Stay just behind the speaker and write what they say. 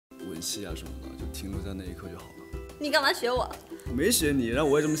吻戏啊什么的，就停留在那一刻就好了。你干嘛学我？没学你，然后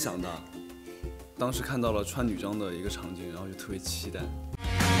我也这么想的。当时看到了穿女装的一个场景，然后就特别期待。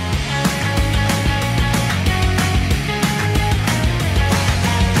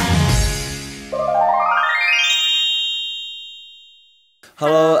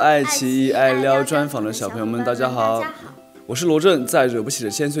Hello， 爱奇艺iLiao专访的小朋友们，大家好。我是罗正，在《惹不起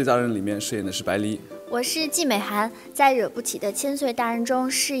的千岁大人》里面饰演的是白梨。我是季美涵，在《惹不起的千岁大人》中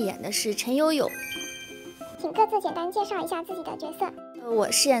饰演的是陈悠悠。请各自简单介绍一下自己的角色。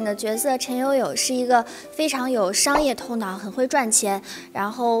我饰演的角色陈悠悠是一个非常有商业头脑、很会赚钱，然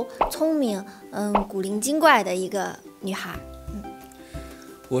后聪明，古灵精怪的一个女孩。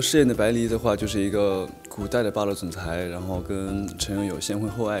我饰演的白梨的话，就是一个古代的霸道总裁，然后跟陈悠悠先婚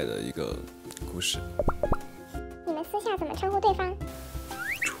后爱的一个故事。你们私下怎么称呼对方？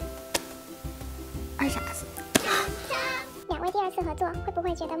二傻子。两位第二次合作，会不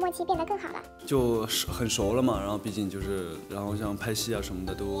会觉得默契变得更好了？就很熟了嘛，然后毕竟就是，然后像拍戏啊什么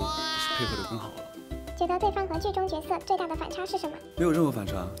的都配合得更好了。觉得对方和剧中角色最大的反差是什么？没有任何反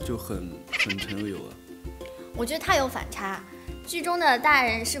差，就很陈悠悠啊。我觉得他有反差。剧中的大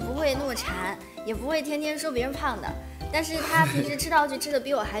人是不会那么馋，也不会天天说别人胖的，但是他平时吃道具吃的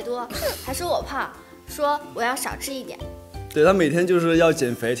比我还多，还说我胖，说我要少吃一点。对，他每天就是要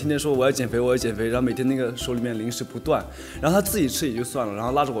减肥，天天说我要减肥，我要减肥，然后每天那个手里面零食不断，然后他自己吃也就算了，然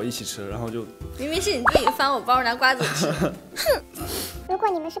后拉着我一起吃，然后就明明是你自己翻我包拿瓜子吃。哼！如果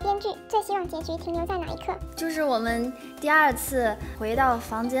你们是编剧，最希望结局停留在哪一刻？就是我们第二次回到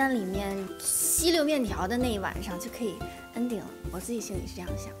房间里面吸溜面条的那一晚上就可以 ending 了，我自己心里是这样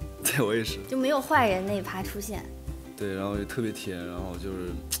想。对，我也是，就没有坏人那一趴出现。对，然后就特别甜，然后就是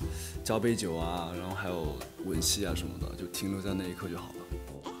交杯酒啊，然后还有吻戏啊什么的，就停留在那一刻就好了。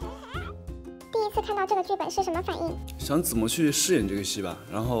第一次看到这个剧本是什么反应？想怎么去饰演这个戏吧，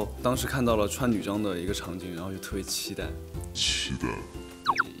然后当时看到了穿女装的一个场景，然后就特别期待，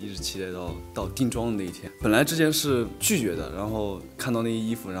一直期待到定妆的那一天。本来之前是拒绝的，然后看到那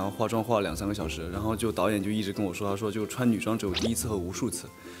衣服，然后化妆化了2-3个小时，然后导演就一直跟我说，他说就穿女装只有第一次和无数次，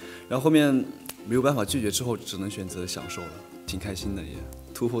然后后面没有办法拒绝之后，只能选择享受了，挺开心的，也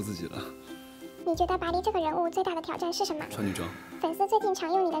突破自己了。你觉得白梨这个人物最大的挑战是什么？穿女装。粉丝最近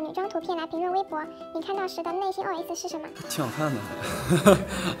常用你的女装图片来评论微博，你看到时的内心 OS 是什么？挺好看的。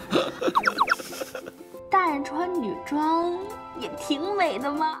大人穿女装也挺美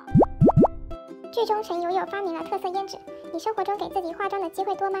的嘛。剧中陈悠悠发明了特色胭脂，你生活中给自己化妆的机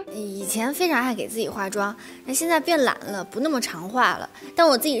会多吗？以前非常爱给自己化妆，但现在变懒了，不那么常化了。但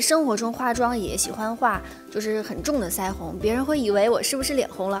我自己生活中化妆也喜欢化，就是很重的腮红，别人会以为我是不是脸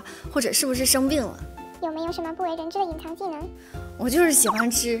红了，或者是不是生病了。有没有什么不为人知的隐藏技能？我就是喜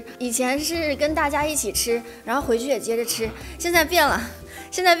欢吃，以前是跟大家一起吃，然后回去也接着吃，现在变了，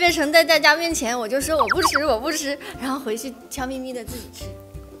现在变成在大家面前我就说我不吃，然后回去悄咪咪的自己吃。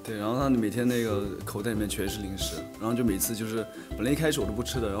对，然后他每天那个口袋里面全是零食，然后就每次就是本来一开始我都不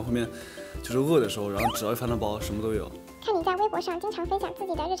吃的，然后后面就是饿的时候，然后只要一翻到包，什么都有。看你在微博上经常分享自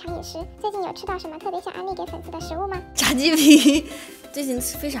己的日常饮食，最近有吃到什么特别想安利给粉丝的食物吗？炸鸡皮，最近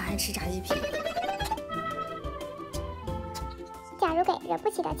非常爱吃炸鸡皮。假如给惹不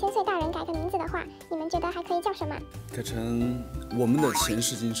起的千岁大人改个名字的话，你们觉得还可以叫什么？改成我们的前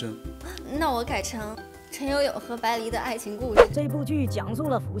世今生。那我改成陈悠悠和白梨的爱情故事。这部剧讲述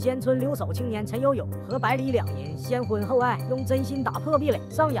了福县村留守青年陈悠悠和白梨两人先婚后爱，用真心打破壁垒，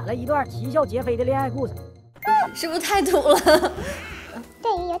上演了一段啼笑皆非的恋爱故事。是不是太土了？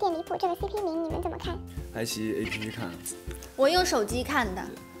对于有点离谱这个 CP 名，你们怎么看？爱奇艺 APP 看。我用手机看的。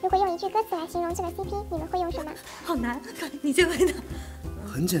如果用一句歌词来形容这个 CP， 你们会用什么？好难，你最会的。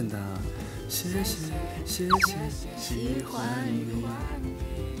很简单，谢谢喜欢你。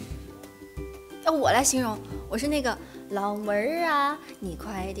要我来形容，我是那个老妹儿啊，你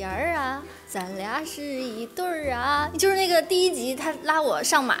快点儿啊，咱俩是一对儿啊。就是那个第一集他拉我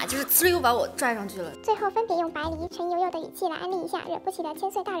上马，就是呲溜把我拽上去了。最后分别用白梨、陈悠悠的语气来安利一下《惹不起的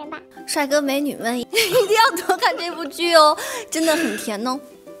千岁大人》吧。帅哥美女们一定要多看这部剧哦，真的很甜哦。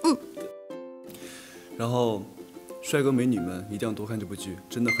然后，帅哥美女们一定要多看这部剧，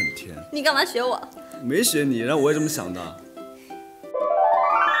真的很甜。你干嘛学我？没学你，然后我也这么想的。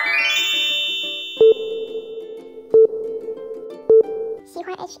喜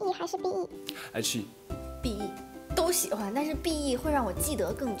欢 HE 还是 BE？HE。BE 都喜欢，但是 BE 会让我记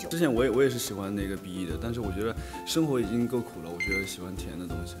得更久。之前我也是喜欢那个 BE 的，但是我觉得生活已经够苦了，我觉得喜欢甜的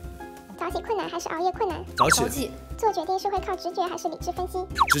东西。早起困难还是熬夜困难？早起。做决定是会靠直觉还是理智分析？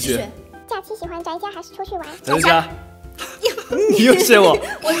直觉。假期喜欢宅家还是出去玩？宅家。你又谢我。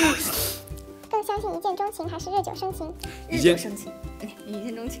相信一见钟情还是日久生情？日久生情，一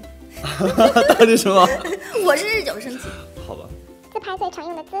见钟情。到底什么？我是日久生情。好吧。自拍最常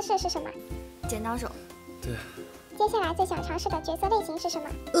用的姿势是什么？剪刀手。对。接下来最想尝试的角色类型是什么？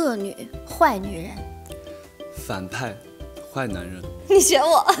恶女，坏女人。反派，坏男人。你选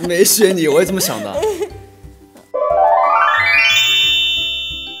我？没选你，我也这么想的。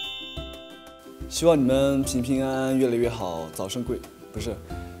希望你们平平安安，越来越好，早生贵，不是，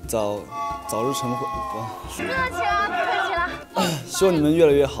早日成婚。客气了，不客气了。希望你们越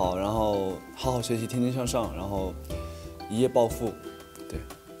来越好，然后好好学习，天天向上，然后一夜暴富。对。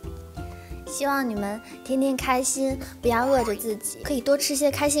希望你们天天开心，不要饿着自己，可以多吃些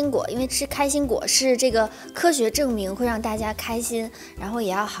开心果，因为吃开心果是这个科学证明会让大家开心。然后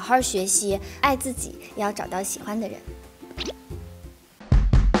也要好好学习，爱自己，也要找到喜欢的人。